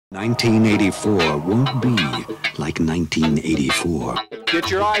1984 won't be like 1984. Get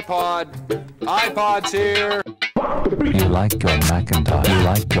your iPod. iPod's here. You like your Macintosh. You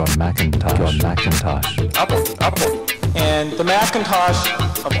like your Macintosh. Your Macintosh. Apple. And the Macintosh,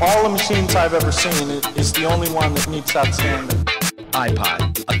 of all the machines I've ever seen, is the only one that meets that standard.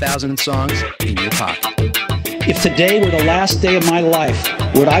 iPod, 1,000 songs in your pocket. If today were the last day of my life,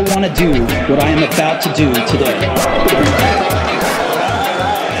 would I want to do what I am about to do today?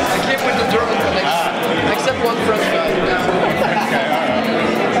 I came with the German connection, except one French guy.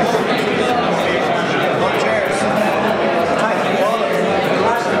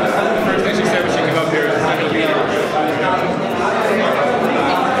 First thing she said when she came up here is not going to be here.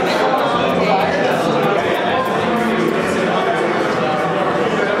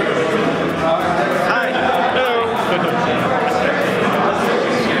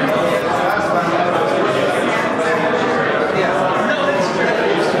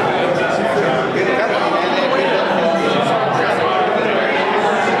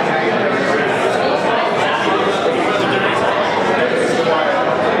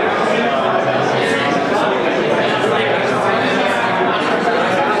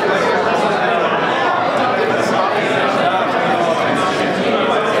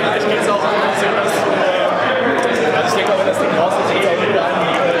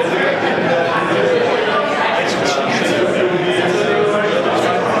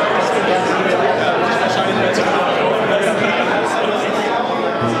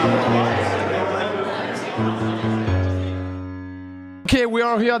 Okay, we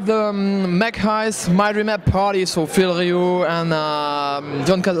are here at the Mac Heist MyDreamApp party, so Phill Ryu and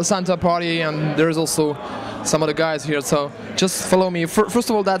John Santa party, and there's also some other guys here, so just follow me. First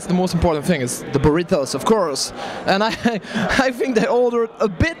of all, that's the most important thing, is the burritos, of course. And I think they ordered a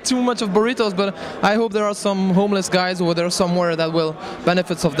bit too much of burritos, but I hope there are some homeless guys over there somewhere that will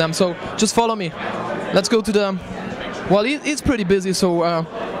benefit of them. So just follow me. Let's go to the... Well, it's pretty busy, so...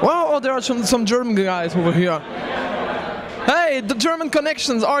 Well, there are some German guys over here. Hey, the German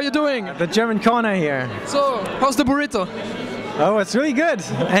connections, how are you doing? The German corner here. So, how's the burrito? Oh, it's really good.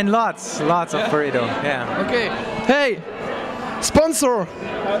 And lots of burrito, yeah. Okay. Hey, sponsor,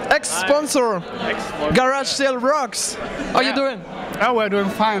 ex-sponsor, Garage Sale Rocks. How are you doing? Oh, we're doing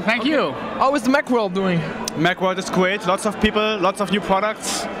fine, thank you. How is the MacWorld doing? MacWorld is great, lots of people, lots of new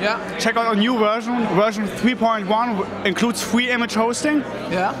products. Yeah. Check out our new version, version 3.1 includes free image hosting.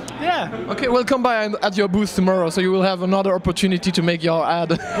 Yeah? Yeah. Okay, we'll come by at your booth tomorrow, so you will have another opportunity to make your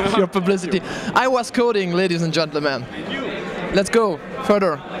ad, your publicity. I was coding, ladies and gentlemen. Thank you. Let's go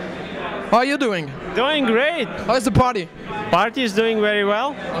further. How are you doing? Doing great. How is the party? Party is doing very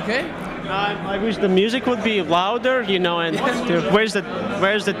well. Okay. I wish the music would be louder, you know, and where's the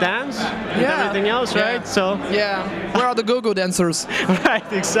dance and everything else, right? So yeah, where are the go-go dancers? Right,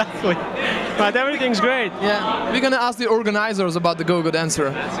 exactly. But everything's great. Yeah, we're gonna ask the organizers about the go-go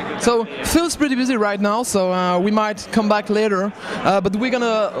dancer. So Phil's pretty busy right now, so we might come back later. But we're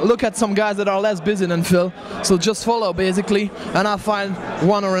gonna look at some guys that are less busy than Phill. So just follow basically, and I'll find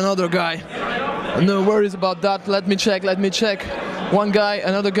one or another guy. No worries about that. Let me check. One guy,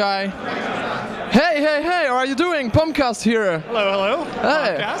 another guy. Hey, how are you doing? Pomcast here. Hello.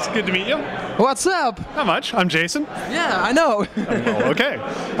 Hey. Pomcast, good to meet you. What's up? Not much, I'm Jason. Yeah, I know. Oh, okay.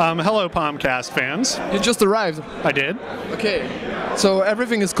 Hello, Pomcast fans. You just arrived. I did. Okay, so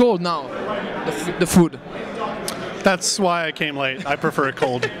everything is cold now, the food. That's why I came late. I prefer it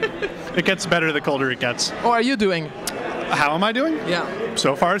cold. It gets better the colder it gets. How are you doing? How am I doing? Yeah.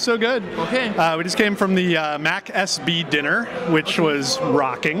 So far, so good. Okay. We just came from the Mac SB dinner, which was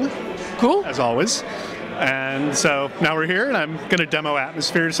rocking. Cool. As always. And so now we're here, and I'm going to demo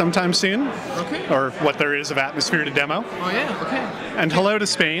Atmosphere sometime soon. Okay. Or what there is of Atmosphere to demo. Oh, yeah, okay. And hello to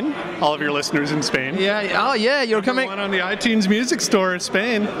Spain, all of your listeners in Spain. Yeah, oh yeah, you're coming. One on the iTunes Music Store in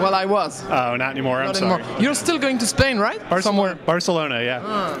Spain. Well, I was. Oh, not anymore, I'm sorry. You're still going to Spain, right? Somewhere. Barcelona,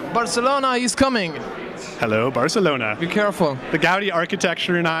 yeah. Barcelona is coming. Hello, Barcelona. Be careful. The Gaudi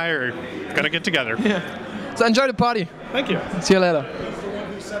architecture and I are going to get together. Yeah. So enjoy the party. Thank you. See you later.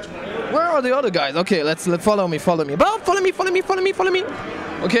 Where are the other guys? Okay, let's follow me. Follow me.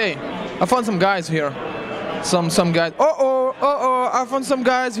 Okay, I found some guys here. Some guys. I found some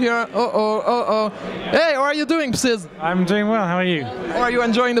guys here. Hey, how are you doing, Pzizz? I'm doing well, how are you? How are you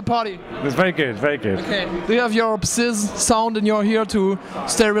enjoying the party? It's very good, very good. Okay, do you have your Pzizz sound and you're here to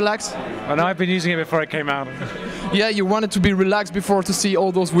stay relaxed? Well, no, I've been using it before I came out. Yeah, you wanted to be relaxed before to see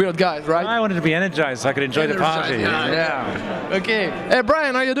all those weird guys, right? I wanted to be energized so I could enjoy the party. Yeah. Okay. Hey,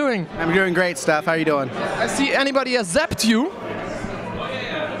 Brian, how are you doing? I'm doing great, Steph. How are you doing? I see anybody has zapped you.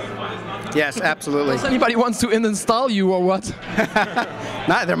 Yes, absolutely. Does anybody wants to install you or what?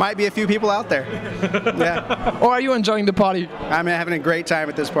 There might be a few people out there. Yeah. Or are you enjoying the party? I'm having a great time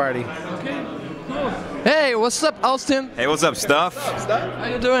at this party. Hey, what's up, Austin? Hey, what's up, Stuff? How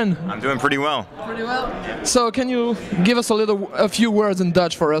you doing? I'm doing pretty well. Pretty well. So, can you give us a few words in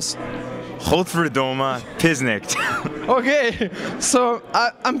Dutch for us? Godverdomme, pisnicht. Okay, so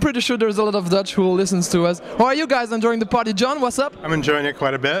I'm pretty sure there's a lot of Dutch who listens to us. How are you guys enjoying the party? John, what's up? I'm enjoying it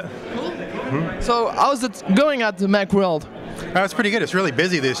quite a bit. So, how's it going at the MacWorld? It's pretty good. It's really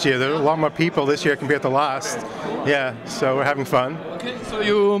busy this year. There are a lot more people this year compared to last. Yeah, so we're having fun. Okay, so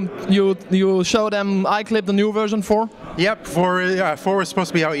you show them iClip, the new version 4? Yep, 4 was supposed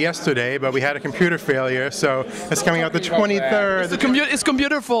to be out yesterday, but we had a computer failure, so it's coming out the 23rd. It's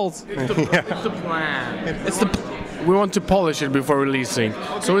computer fault. It's the plan. We want to polish it before releasing,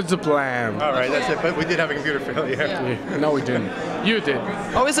 so it's the plan. All right, that's it. But we did have a computer failure. Yeah. No, we didn't. You did.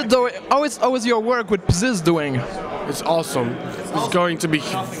 How is it though? How is your work with Pzizz doing? It's awesome. It's going to be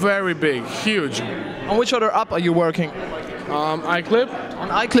very big, huge. On which other app are you working? iClip. On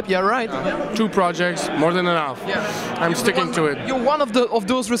iClip, yeah, right. 2 projects, more than enough. Yeah. I'm sticking to it. You're one of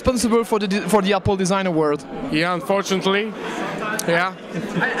those responsible for the Apple Design Award. Yeah, unfortunately. Yeah.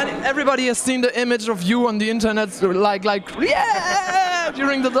 And everybody has seen the image of you on the internet, like yeah,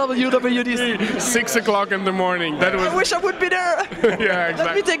 during the WWDC. 6 o'clock in the morning. That was. I wish I would be there. Yeah, exactly.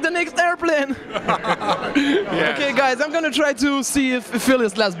 Let me take the next airplane. Yeah. Okay, guys, I'm gonna try to see if Phill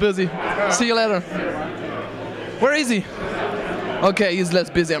is less busy. See you later. Where is he? Okay, he's less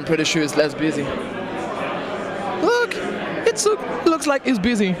busy. I'm pretty sure he's less busy. Look, it looks like he's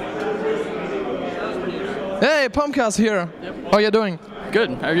busy. Hey, Pomcast here. Yep. How are you doing? Good.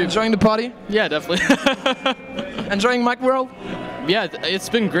 How are you? Enjoying the party? Yeah, definitely. Enjoying MacWorld? Yeah, it's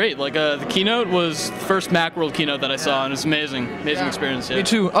been great. Like the keynote was the first MacWorld keynote that I saw, and it's amazing. Amazing experience. Yeah. Me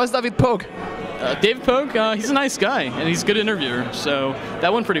too. How's David Pogue? David Pogue, he's a nice guy, and he's a good interviewer, so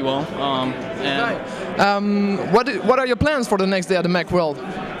that went pretty well. What are your plans for the next day at the MacWorld?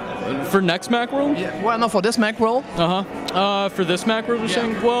 For next MacWorld? Yeah. Well, no, for this MacWorld. For this MacWorld, we're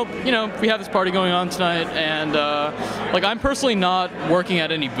saying, well, you know, we have this party going on tonight, and like I'm personally not working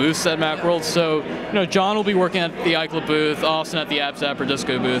at any booths at MacWorld, so you know, John will be working at the iClip booth, Austin at the AppZapper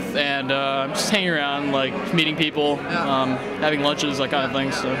Disco booth, and I'm just hanging around, like meeting people, having lunches, that kind of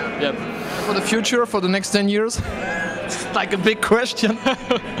thing. So, yep. For the future, for the next 10 years? It's like a big question.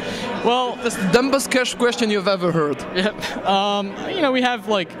 Well, that's the dumbest question you've ever heard. Yep. You know, we have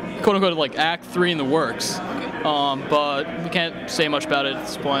like quote unquote like Act 3 in the works, but we can't say much about it at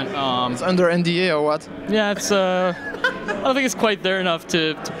this point. It's under NDA or what? Yeah, it's. I don't think it's quite there enough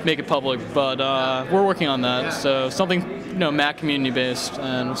to make it public, but we're working on that. Yeah. So something, you know, Mac community based,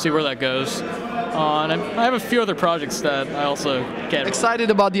 and we'll see where that goes. And I have a few other projects that I also get. Excited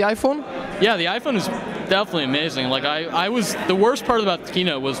about the iPhone? Yeah, the iPhone is definitely amazing. Like I was, the worst part about the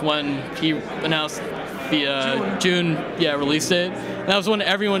keynote was when he announced the June release date. And that was when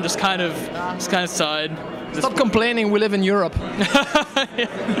everyone just kind of sighed. Stop complaining, we live in Europe.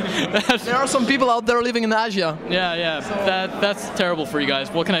 There are some people out there living in Asia. Yeah, so that's terrible for you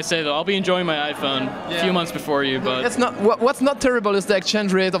guys. What can I say though? I'll be enjoying my iPhone a few months before you, but... It's not, what's not terrible is the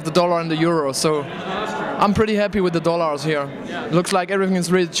exchange rate of the dollar and the euro, so I'm pretty happy with the dollars here. Yeah. Looks like everything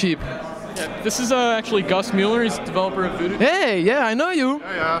is really cheap. Yeah, this is actually Gus Mueller, he's the developer of Voodoo. Hey, yeah, I know you.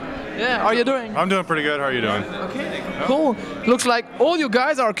 Yeah. How are you doing? I'm doing pretty good. How are you doing? Okay, cool. Looks like all you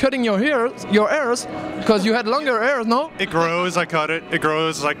guys are cutting your hairs, because you had longer hairs, no? It grows, I cut it. It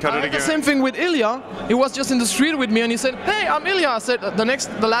grows, I cut it again. The same thing with Ilya. He was just in the street with me and he said, hey, I'm Ilya. I said,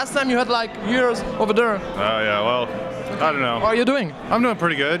 the last time you had like years over there. Oh, yeah, well, I don't know. How are you doing? I'm doing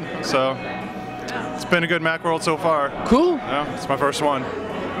pretty good, so it's been a good MacWorld so far. Cool. Yeah, it's my first one.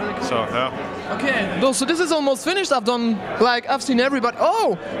 So, yeah. Okay, so this is almost finished. I've seen everybody.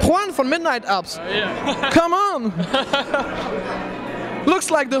 Oh, Juan from Midnight Apps. Yeah. Come on. Looks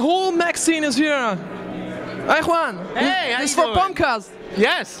like the whole Mac scene is here. Hi, Juan. Hey, how this you for doing? Pomcast.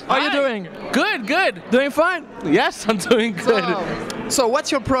 Yes. How are you doing? Good. Doing fine? Yes, I'm doing good. So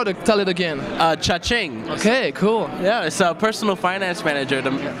what's your product? Tell it again. Cha-ching. Okay, cool. Yeah, it's a personal finance manager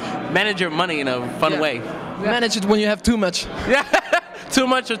to manage your money in a fun way. Manage it when you have too much. Yeah. Too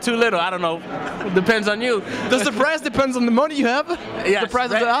much or too little, I don't know. Depends on you. Does the price depend on the money you have? Yes, the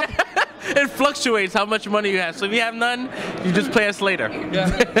price of the app? It fluctuates how much money you have. So if you have none, you just play us later.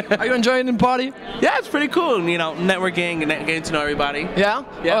 Yeah. Are you enjoying the party? Yeah, it's pretty cool. You know, networking and getting to know everybody. Yeah?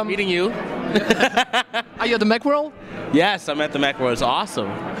 Yeah, meeting you. Are you at the MacWorld? Yes, I'm at the MacWorld. It's awesome.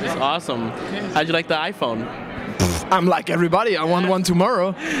 It's awesome. How'd you like the iPhone? I'm like everybody. I want one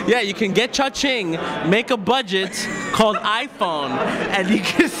tomorrow. Yeah, you can get cha-ching, make a budget called iPhone, and you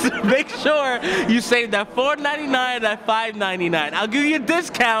can make sure you save that $4.99, that $5.99. I'll give you a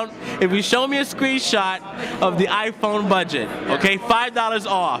discount if you show me a screenshot of the iPhone budget. Okay, $5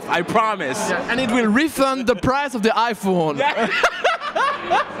 off. I promise. Yeah, and it will refund the price of the iPhone. Yeah,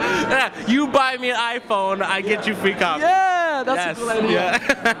 you buy me an iPhone, I get you free copy. Yeah, that's a good idea. Yeah.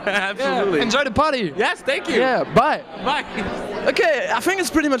 Absolutely. Yeah. Enjoy the party. Yes, thank you. Yeah, bye. Bye. Okay, I think it's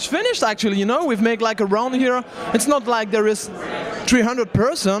pretty much finished actually, you know, we've made like a round here. It's not like there is 300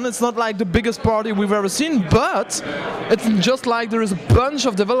 person, it's not like the biggest party we've ever seen, but it's just like there is a bunch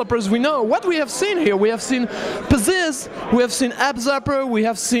of developers we know. What we have seen here, we have seen Pzizz, we have seen AppZapper, we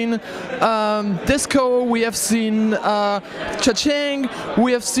have seen Disco, we have seen cha-ching,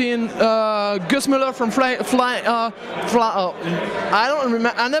 we have seen Gus Mueller from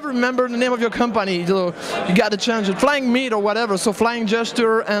I never remember the name of your company, so you gotta change it. Flying Meat or whatever, so Flying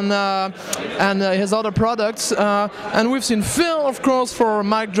Gesture and his other products. And we've seen Phill, of course, for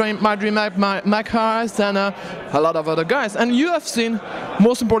MyDreamApp, Mac Heist, and a lot of other guys. And you have seen,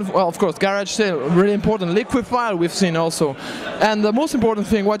 most important, well, of course, Garage Sale, really important. Liquify we've seen also. And the most important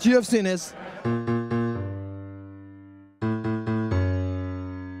thing, what you have seen is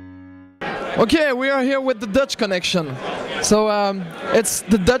okay, we are here with the Dutch connection. So it's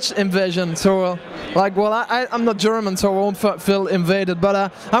the Dutch invasion. So like, well, I'm not German, so I won't feel invaded.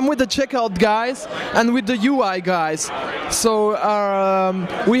 But I'm with the checkout guys and with the UI guys. So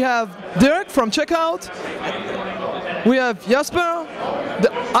we have Dirk from checkout. We have Jasper,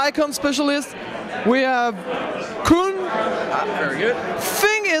 the icon specialist. We have Kuhn. Very good.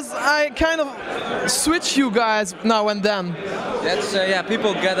 Thing is, I kind of switch you guys now and then. That's yeah.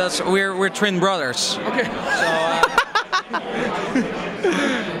 People get us. We're twin brothers. Okay. So.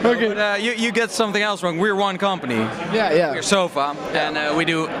 Okay. But, you get something else wrong. We're one company. Yeah, yeah. We're Sofa, and we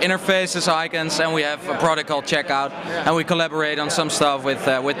do interfaces, icons, and we have a product called Checkout, and we collaborate on some stuff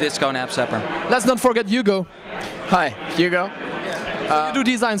with Disco and AppZapper. Let's not forget Hugo. Hi, Hugo. You do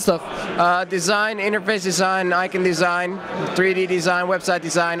design stuff. Design, interface design, icon design, 3D design, website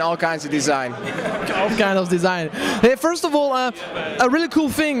design, all kinds of design. All kinds of design. Hey, first of all, a really cool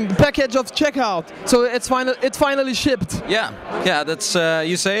thing, the package of Checkout. So it's finally shipped. Yeah, yeah. That's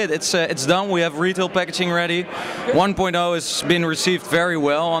you say it. It's done. We have retail packaging ready. 1.0 has been received very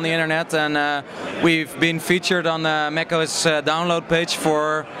well on the internet, and we've been featured on the macOS download page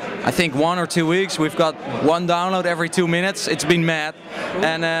for I think 1 or 2 weeks. We've got 1 download every 2 minutes. It's been mad.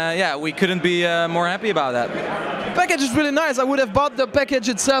 And yeah, we couldn't be more happy about that. The package is really nice. I would have bought the package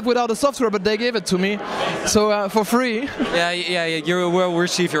itself without the software, but they gave it to me, so for free. Yeah, you will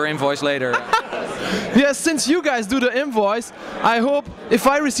receive your invoice later. Yes, since you guys do the invoice, I hope if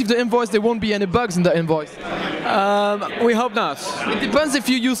I receive the invoice, there won't be any bugs in the invoice. We hope not. It depends if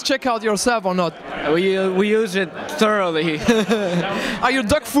you use Checkout yourself or not. We use it thoroughly. Are you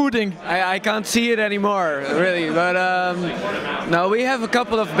dog fooding? I can't see it anymore, really. But no, we have a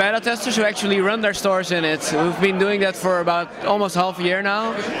couple of beta testers who actually run their stores in it. We've been doing that for about almost half a year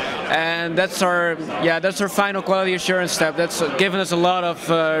now, and that's our final quality assurance step. That's given us a lot of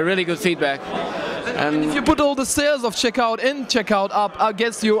really good feedback. And if you put all the sales of Checkout in Checkout up, I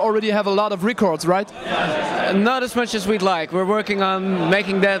guess you already have a lot of records, right? Not as much as we'd like. We're working on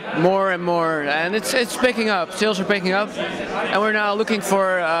making that more and more, and it's picking up. Sales are picking up, and we're now looking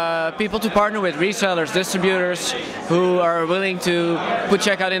for people to partner with, resellers, distributors, who are willing to put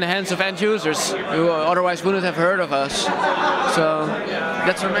Checkout in the hands of end users who otherwise wouldn't have heard of us. So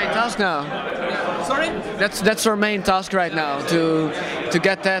that's our main task now. Sorry? That's our main task right now, to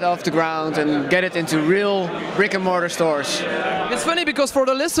get that off the ground and get it into real brick-and-mortar stores. It's funny because for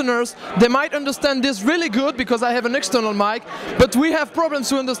the listeners, they might understand this really good because I have an external mic, but we have problems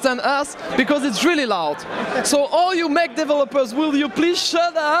to understand us because it's really loud. So all you Mac developers, will you please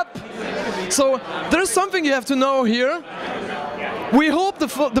shut up? So there's something you have to know here. We hope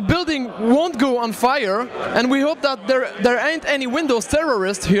the building won't go on fire, and we hope that there ain't any Windows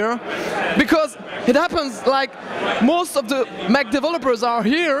terrorists here, because it happens like most of the Mac developers are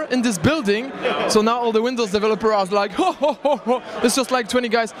here in this building, so now all the Windows developers are like, ho, ho, ho, ho. It's just like 20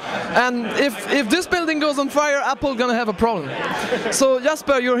 guys. And if this building goes on fire, Apple gonna have a problem. So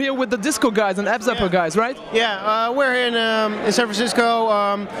Jasper, you're here with the Disco guys and AppZapper guys, right? Yeah, we're here in San Francisco,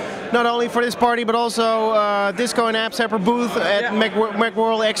 not only for this party, but also Disco and AppZapper booth at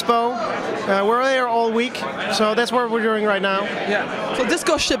MacWorld Expo. We're here all week, so that's what we're doing right now. Yeah. So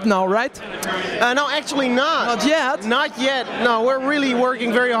Disco shipped now, right? No, actually not. Not yet? Not yet. No, we're really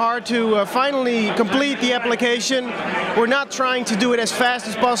working very hard to finally complete the application. We're not trying to do it as fast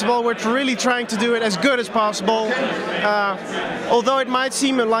as possible. We're really trying to do it as good as possible. Although it might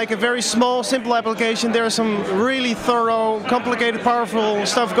seem like a very small, simple application, there are some really thorough, complicated, powerful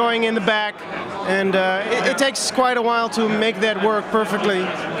stuff going in the back. And it takes quite a while to make that work perfectly.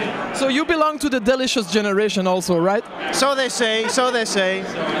 So you belong to the delicious generation also, right? So they say, so they say.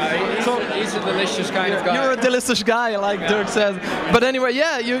 He's a delicious kind of guy. You're a delicious guy, like Dirk says. But anyway,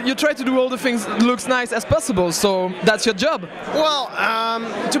 yeah, you try to do all the things that looks nice as possible, so that's your job. Well,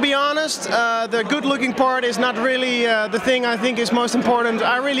 to be honest, the good-looking part is not really the thing I think is most important.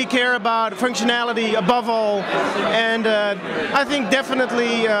 I really care about functionality above all, and I think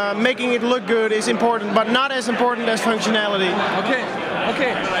definitely making it look good is important, but not as important as functionality. Okay.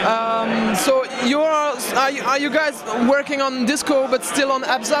 Okay. So are you guys working on Disco, but still on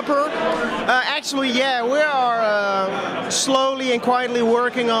AppZapper? Actually, yeah, we are slowly and quietly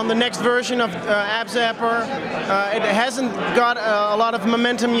working on the next version of AppZapper. It hasn't got a lot of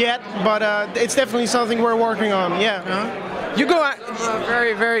momentum yet, but it's definitely something we're working on. Yeah. You go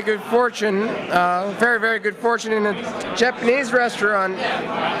very, very good fortune. Very, very good fortune in a Japanese restaurant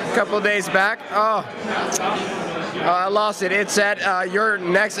a couple of days back. Oh, I lost it. It said your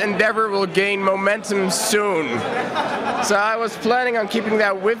next endeavor will gain momentum soon. So I was planning on keeping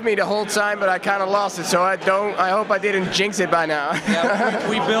that with me the whole time, but I kind of lost it. So I hope I didn't jinx it by now. Yeah,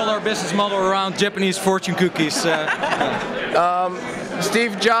 we build our business model around Japanese fortune cookies.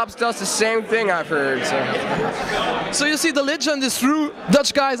 Steve Jobs does the same thing, I've heard. So you see, the legend is true.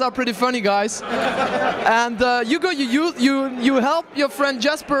 Dutch guys are pretty funny guys, and you help your friend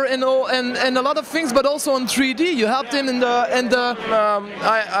Jasper in a lot of things, but also on 3D. You helped him in the.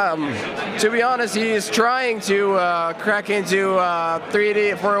 To be honest, he is trying to crack into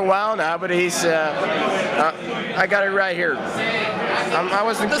 3D for a while now, but he's. I got it right here.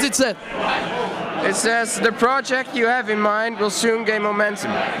 What does it say? It says, the project you have in mind will soon gain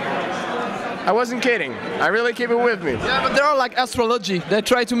momentum. I wasn't kidding. I really keep it with me. Yeah, but they are like astrology. They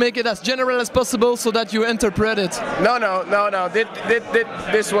try to make it as general as possible so that you interpret it. No.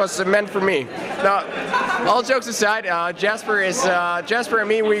 This was meant for me. No, all jokes aside, Jasper and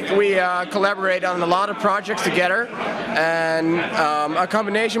me, we collaborate on a lot of projects together, and a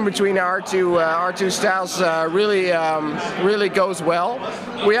combination between our two styles really goes well.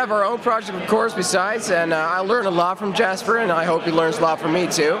 We have our own project, of course, besides, and I learn a lot from Jasper, and I hope he learns a lot from me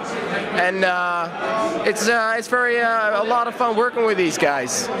too. And it's very a lot of fun working with these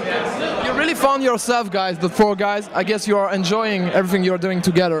guys. You really found yourself, guys, the four guys. I guess you are enjoying everything you're doing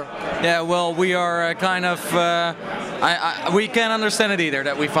together. Yeah, well, we are kind of. We can't understand it either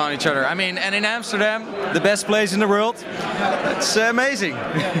that we found each other. I mean, and in Amsterdam, the best place in the world, it's amazing.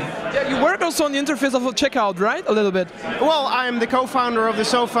 Yeah, you work also on the interface of a checkout, right? A little bit. Well, I'm the co-founder of the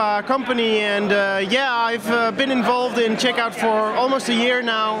Sofa company, and yeah, I've been involved in checkout for almost a year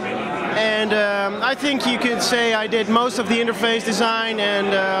now, and I think you could say I did most of the interface design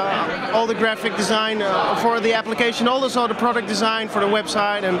and all the graphic design for the application, also the product design for the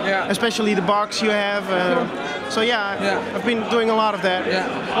website, and especially the box you have. So yeah, I've been doing a lot of that. Yeah.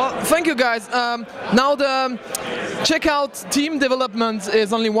 Well, thank you guys. Now the checkout team development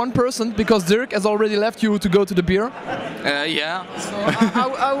is only one person because Dirk has already left you to go to the beer. Yeah. So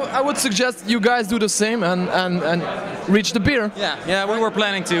I would suggest you guys do the same and reach the beer. Yeah, we were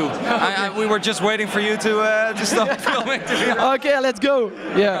planning to. We were just waiting for you to stop filming. Okay, let's go.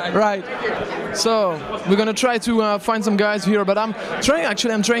 Yeah, right. So we're gonna try to find some guys here, but I'm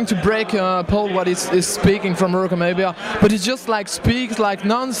trying to break Paul what is speaking from Rogueamoeba, but he just like speaks like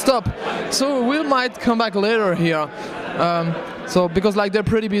non-stop. So we might come back later here. So because like they're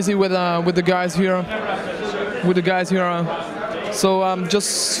pretty busy with the guys here, so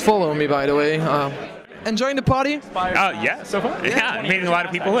just follow me, by the way. Enjoying the party? Yeah, so far. Yeah, I'm meeting a lot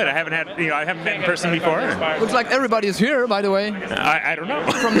of people that I haven't met in person before. Looks like everybody is here, by the way. I don't know.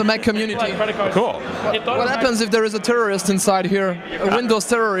 From the Mac community. Cool. What happens if there is a terrorist inside here? A Windows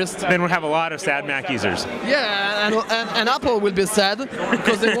terrorist? Then we'll have a lot of sad Mac users. Yeah, and Apple will be sad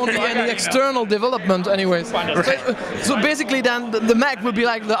because there won't be any external development anyways. Right. So basically then the Mac will be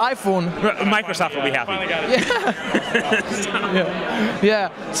like the iPhone. Microsoft will be happy.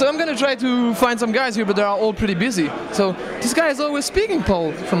 Yeah. So I'm gonna try to find some guys here, but they're all pretty busy. So this guy is always speaking,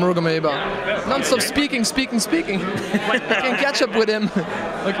 Paul, from Rogueamoeba. Non-stop speaking. I can catch up with him.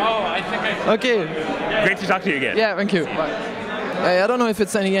 Okay. Great to talk to you again. Yeah, thank you. Bye. I don't know if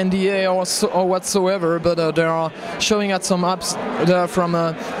it's any NDA or whatsoever, but they are showing at some apps from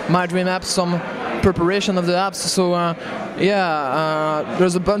MyDreamApp some preparation of the apps. So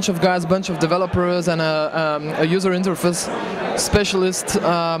there's a bunch of guys, bunch of developers, and a user interface specialist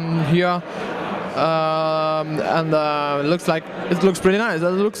here. And it looks pretty nice. It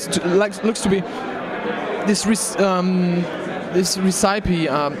looks to be this Recipe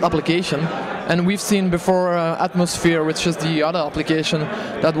application, and we've seen before Atmosphere, which is the other application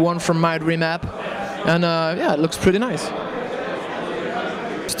that won from MyDreamApp, and it looks pretty nice.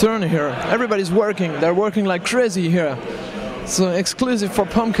 It's turn here. Everybody's working. They're working like crazy here. So exclusive for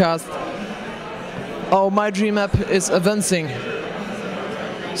Pomcast. Oh, MyDreamApp is advancing.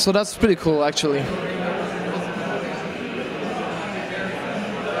 So that's pretty cool, actually.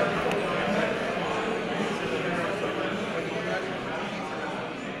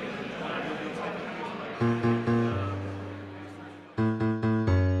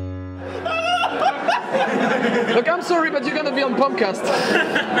 Look, I'm sorry, but you're gonna be on Pomcast.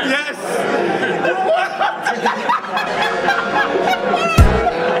 Yes!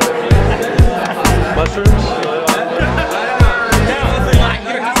 Mushrooms?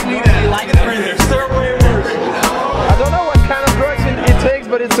 I don't know what kind of drugs it takes,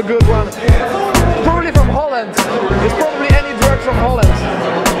 but it's a good one. Probably from Holland. It's probably any drug from Holland.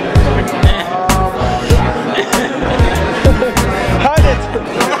 Hide it!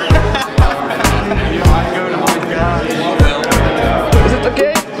 Is it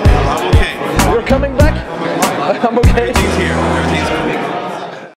okay? I'm okay. You're coming back? I'm okay.